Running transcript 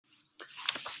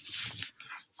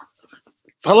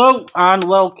Hello and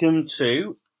welcome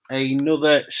to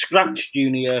another Scratch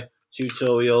Junior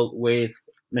tutorial with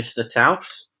Mr.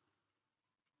 Taus.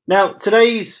 Now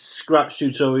today's Scratch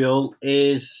tutorial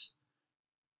is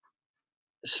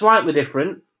slightly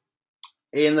different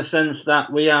in the sense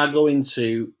that we are going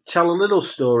to tell a little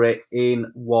story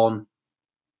in one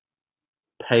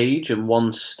page and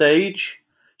one stage.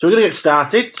 So we're going to get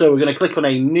started. So we're going to click on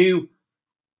a new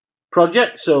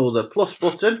project, so the plus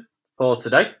button for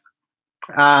today.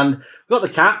 And we've got the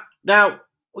cat. Now,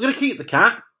 we're going to keep the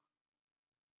cat.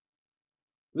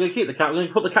 We're going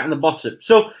to put the cat in the bottom.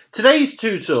 So, today's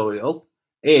tutorial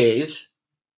is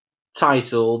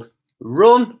titled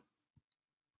Run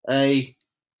a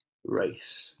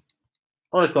Race.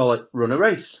 I want to call it Run a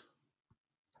Race.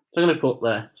 So, I'm going to put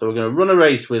there. So, we're going to run a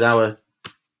race with our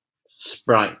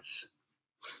sprites.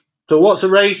 So, what's a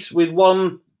race with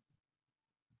one?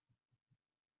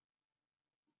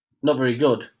 Not very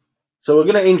good. So we're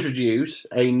going to introduce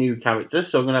a new character.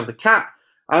 So I'm going to have the cat.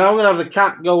 And I'm going to have the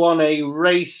cat go on a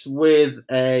race with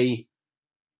a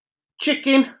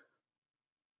chicken.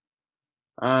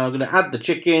 I'm going to add the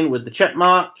chicken with the check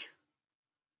mark.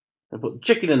 And put the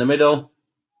chicken in the middle.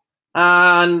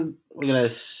 And we're going to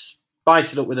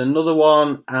spice it up with another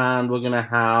one. And we're going to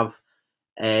have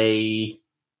a...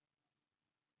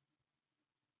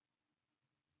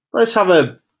 Let's have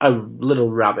a little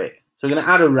rabbit. So we're going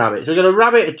to add a rabbit. So we're going to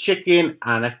rabbit, a chicken,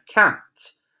 and a cat.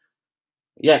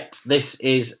 Yeah, this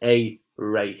is a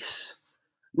race.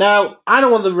 Now, I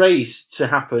don't want the race to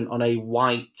happen on a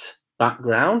white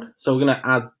background. So we're going to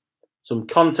add some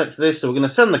context to this. So we're going to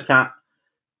send the cat,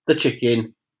 the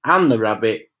chicken, and the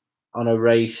rabbit on a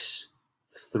race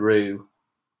through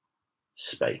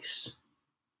space.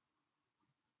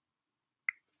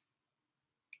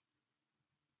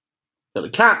 Got the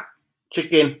cat,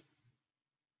 chicken,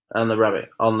 and the rabbit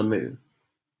on the moon.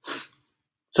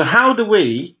 So how do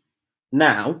we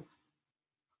now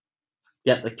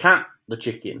get the cat, the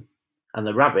chicken, and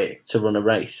the rabbit to run a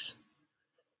race?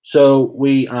 So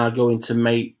we are going to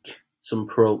make some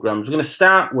programs. We're going to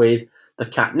start with the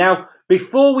cat. Now,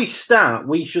 before we start,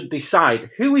 we should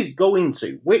decide who is going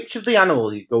to, which of the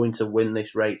animals is going to win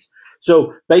this race.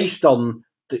 So based on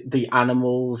the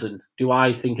animals, and do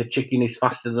I think a chicken is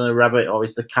faster than a rabbit, or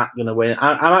is the cat going to win?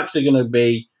 I'm actually going to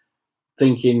be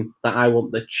thinking that I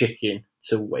want the chicken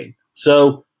to win.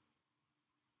 So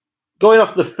going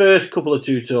off the first couple of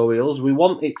tutorials, we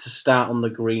want it to start on the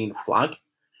green flag,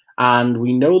 and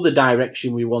we know the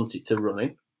direction we want it to run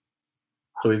in.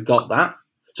 So we've got that.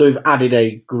 So we've added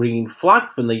a green flag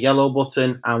from the yellow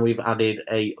button, and we've added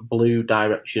a blue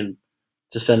direction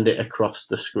to send it across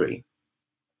the screen.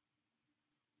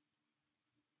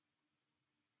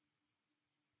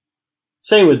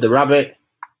 Same with the rabbit.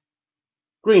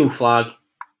 Green flag,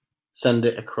 send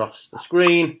it across the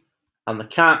screen, and the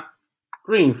cat,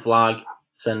 green flag,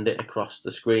 send it across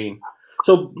the screen.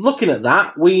 So looking at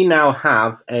that, we now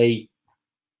have a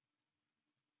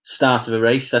start of a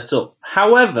race set up.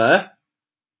 However,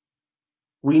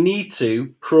 we need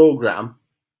to program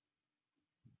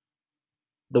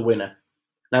the winner.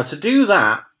 Now to do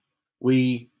that,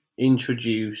 we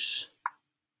introduce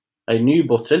a new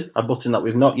button, a button that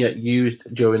we've not yet used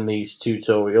during these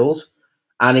tutorials,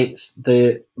 and it's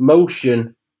the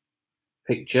motion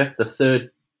picture, the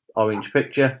third orange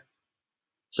picture.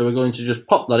 So we're going to just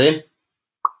pop that in.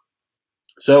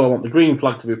 So I want the green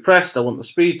flag to be pressed, I want the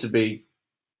speed to be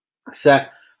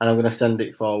set, and I'm going to send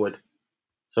it forward.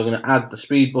 So I'm going to add the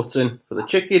speed button for the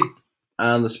chicken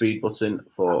and the speed button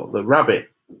for the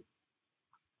rabbit.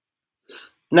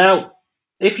 Now,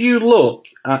 if you look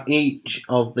at each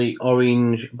of the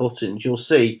orange buttons, you'll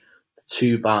see the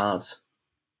two bars.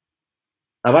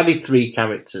 I've added three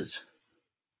characters.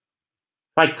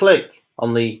 If I click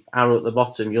on the arrow at the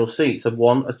bottom, you'll see it's a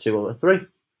 1, a 2, or a 3.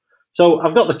 So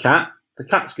I've got the cat. The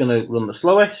cat's going to run the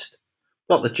slowest.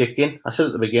 Got the chicken. I said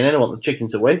at the beginning I want the chicken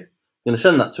to win. I'm going to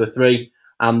send that to a 3.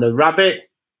 And the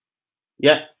rabbit,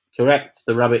 yeah, correct.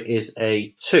 The rabbit is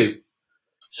a 2.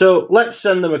 So let's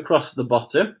send them across the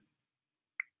bottom.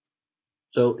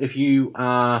 So if you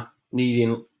are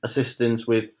needing assistance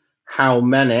with how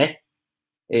many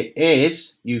it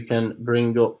is, you can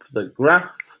bring up the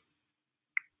graph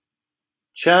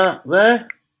chart there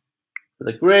for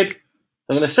the grid.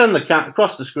 I'm going to send the cat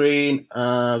across the screen.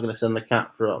 I'm going to send the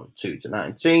cat from 2 to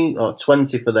 19 or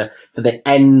 20 for the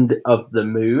end of the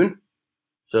moon.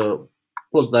 So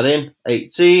plug that in.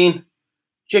 18.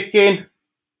 Chicken.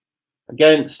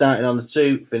 Again, starting on the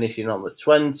 2, finishing on the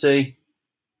 20.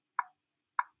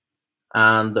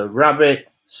 And the rabbit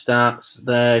starts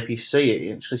there. If you see it,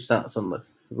 it actually starts on the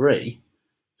 3.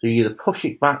 So you either push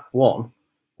it back 1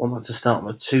 want that to start on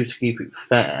the 2 to keep it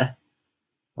fair.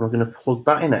 And we're going to plug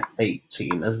that in at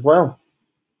 18 as well.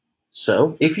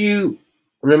 So if you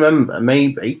remember,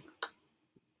 maybe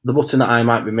the button that I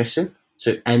might be missing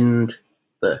to end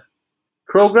the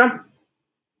program.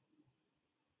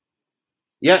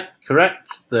 Yeah,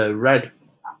 correct. The red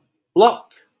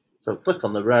block. So click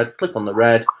on the red, click on the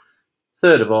red.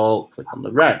 Third of all, click on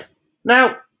the red.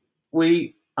 Now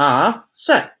we are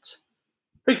set.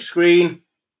 Big screen,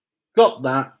 got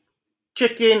that.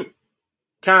 Chicken,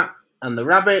 cat, and the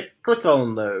rabbit. Click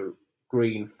on the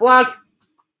green flag.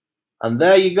 And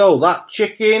there you go. That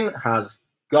chicken has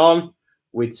gone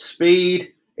with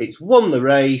speed. It's won the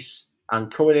race.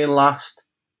 And coming in last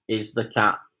is the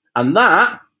cat. And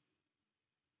that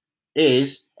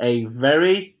is a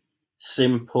very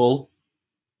simple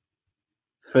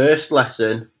first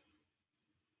lesson,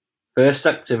 first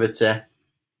activity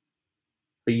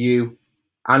for you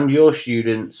and your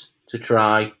students to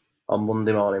try on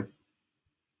Monday morning.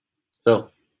 So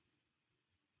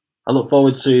I look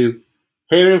forward to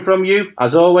hearing from you.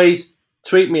 As always,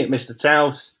 tweet me at Mr.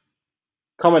 Towse,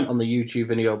 comment on the YouTube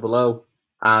video below,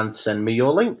 and send me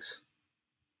your links.